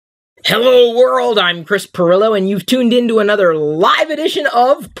Hello world, I'm Chris Pirillo, and you've tuned into another live edition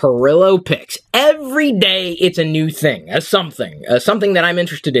of Pirillo Picks. Every day it's a new thing, something that I'm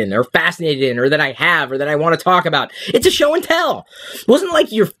interested in, or fascinated in, or that I have, or that I want to talk about. It's a show and tell. Wasn't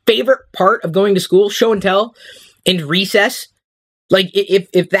like your favorite part of going to school, show and tell, and recess? Like,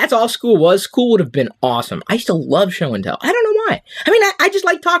 if that's all school was, school would have been awesome. I still love show and tell. I don't know why. I mean, I just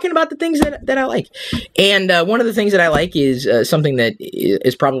like talking about the things that I like. And one of the things that I like is something that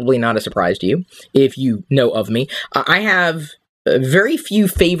is probably not a surprise to you, if you know of me. I have very few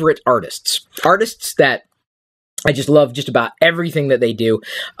favorite artists. Artists that I just love just about everything that they do.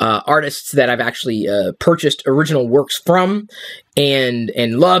 Artists that I've actually purchased original works from and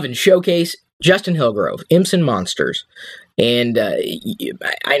love and showcase. Justin Hillgrove, Imps and Monsters. And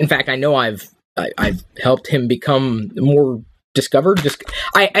in fact, I know I've helped him become more discovered.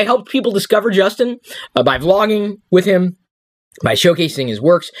 I helped people discover Justin by vlogging with him, by showcasing his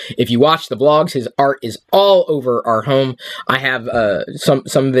works. If you watch the vlogs, his art is all over our home. I have some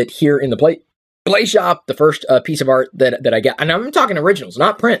of it here in the play shop. The first piece of art that I got, and I'm talking originals,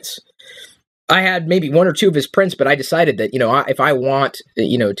 not prints. I had maybe one or two of his prints, but I decided that, if I want,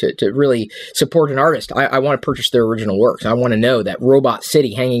 to really support an artist, I want to purchase their original works. I want to know that Robot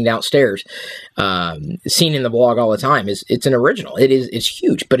City hanging downstairs, seen in the vlog all the time, it's an original. It's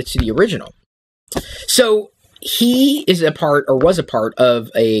huge, but it's the original. So he is was a part of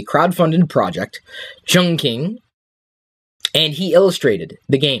a crowdfunded project, JunKing, and he illustrated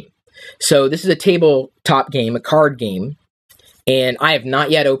the game. So this is a tabletop game, a card game, and I have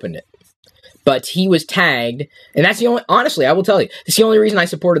not yet opened it. But he was tagged, and that's the only, honestly, I will tell you, it's the only reason I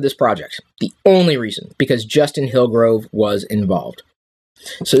supported this project. The only reason, because Justin Hillgrove was involved.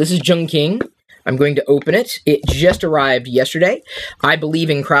 So this is JunKing. I'm going to open it. It just arrived yesterday. I believe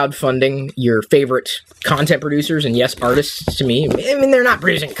in crowdfunding your favorite content producers, and yes, artists to me. I mean, they're not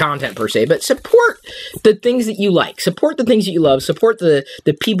producing content per se, but support the things that you like. Support the things that you love. Support the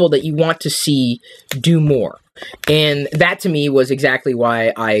people that you want to see do more. And that, to me, was exactly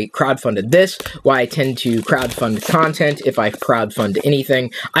why I crowdfunded this, why I tend to crowdfund content if I crowdfund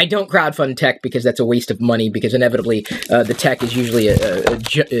anything. I don't crowdfund tech because that's a waste of money, because inevitably the tech is usually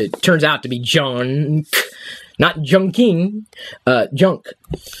it turns out to be junk, not JunKing, junk.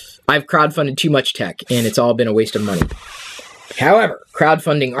 I've crowdfunded too much tech, and it's all been a waste of money. However,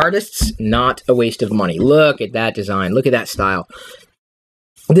 crowdfunding artists, not a waste of money. Look at that design. Look at that style.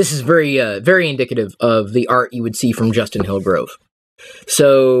 This is very, very indicative of the art you would see from Justin Hillgrove.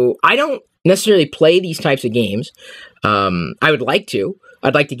 So I don't necessarily play these types of games. I would like to.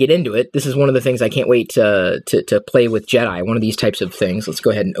 I'd like to get into it. This is one of the things I can't wait to play with Jedi, one of these types of things. Let's go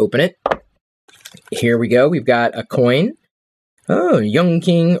ahead and open it. Here we go. We've got a coin. Oh,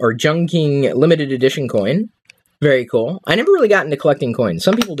 JunKing limited edition coin. Very cool. I never really got into collecting coins.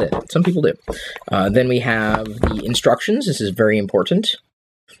 Some people did. Some people do. Then we have the instructions. This is very important.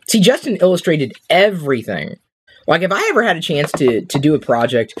 See, Justin illustrated everything. Like, if I ever had a chance to do a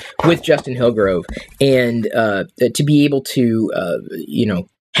project with Justin Hillgrove and to be able to,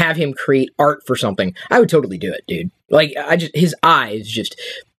 have him create art for something, I would totally do it, dude. Like, his eyes just...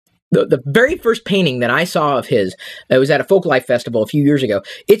 The very first painting that I saw of his, it was at a Folk Life Festival a few years ago.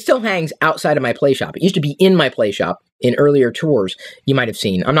 It still hangs outside of my play shop. It used to be in my play shop in earlier tours you might have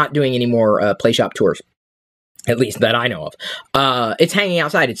seen. I'm not doing any more play shop tours, at least that I know of. It's hanging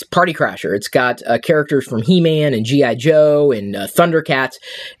outside. It's Party Crasher. It's got characters from He-Man and G.I. Joe and Thundercats.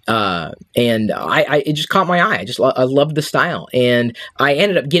 And it just caught my eye. I loved the style. And I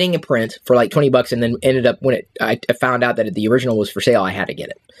ended up getting a print for like $20, and then ended up, when I found out that the original was for sale, I had to get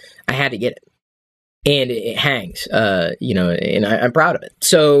it. I had to get it. And it hangs, and I'm proud of it.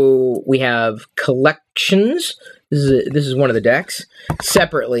 So we have collections. This is one of the decks.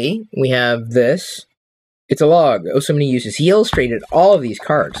 Separately, we have this. It's a log. Oh, so many uses. He illustrated all of these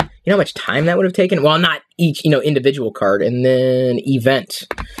cards. You know how much time that would have taken? Well, not each, individual card. And then event.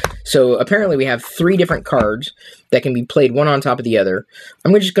 So apparently we have 3 different cards that can be played one on top of the other.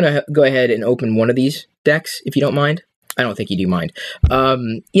 I'm just going to go ahead and open one of these decks, if you don't mind. I don't think you do mind.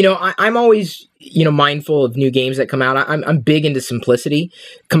 I'm always, mindful of new games that come out. I'm big into simplicity.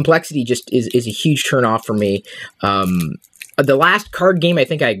 Complexity just is a huge turnoff for me. The last card game I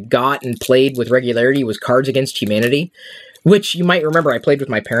think I got and played with regularity was Cards Against Humanity, which you might remember I played with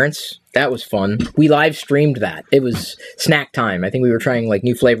my parents. That was fun. We live streamed that. It was snack time. I think we were trying like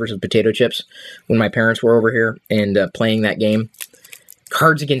new flavors of potato chips when my parents were over here and playing that game.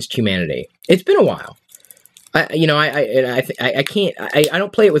 Cards Against Humanity. It's been a while. I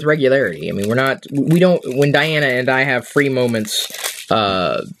don't play it with regularity. I mean, we don't, when Diana and I have free moments,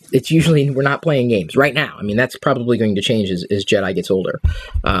 it's usually we're not playing games right now. I mean, that's probably going to change as Jedi gets older.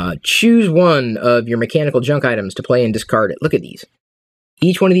 Choose one of your mechanical junk items to play and discard it. Look at these.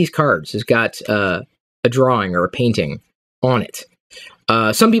 Each one of these cards has got a drawing or a painting on it.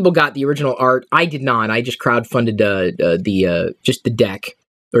 Some people got the original art. I did not. I just crowdfunded just the deck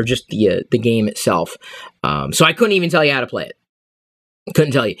or just the game itself. So I couldn't even tell you how to play it.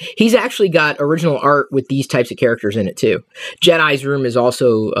 Couldn't tell you. He's actually got original art with these types of characters in it too. Jedi's room is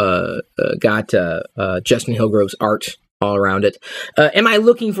also got Justin Hillgrove's art all around it. Am I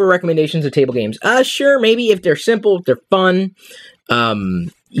looking for recommendations of table games? Sure, maybe if they're simple, if they're fun.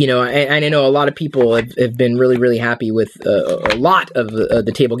 You know, I know a lot of people have been really, really happy with a lot of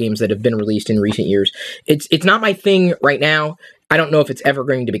the table games that have been released in recent years. It's not my thing right now. I don't know if it's ever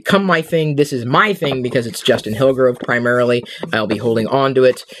going to become my thing. This is my thing because it's Justin Hillgrove primarily. I'll be holding on to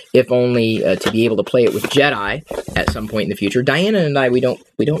it, if only to be able to play it with Jedi at some point in the future. Diana and I, we don't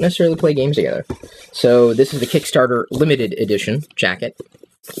necessarily play games together. So this is the Kickstarter limited edition jacket.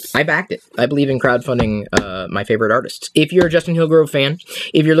 I backed it. I believe in crowdfunding my favorite artists. If you're a Justin Hillgrove fan,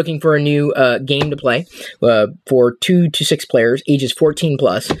 if you're looking for a new game to play for 2 to 6 players, ages 14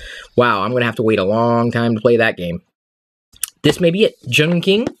 plus, wow, I'm going to have to wait a long time to play that game. This may be it.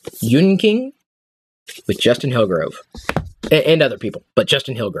 JunKing with Justin Hillgrove. And other people, but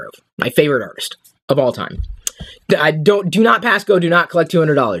Justin Hillgrove, my favorite artist of all time. Do not pass go, do not collect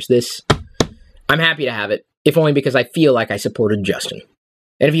 $200. This, I'm happy to have it, if only because I feel like I supported Justin.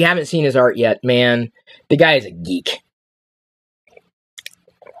 And if you haven't seen his art yet, man, the guy is a geek.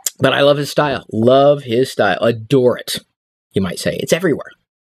 But I love his style. Love his style. Adore it, you might say. It's everywhere.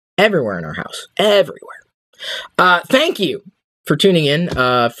 Everywhere in our house. Everywhere. Thank you for tuning in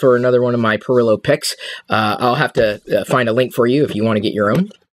for another one of my Pirillo picks. I'll have to find a link for you if you want to get your own.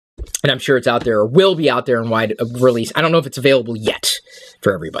 And I'm sure it's out there or will be out there in wide release. I don't know if it's available yet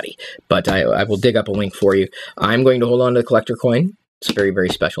for everybody, but I will dig up a link for you. I'm going to hold on to the collector coin. It's very, very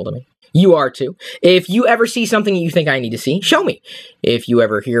special to me. You are too. If you ever see something you think I need to see, show me. If you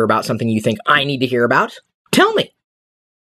ever hear about something you think I need to hear about, tell me.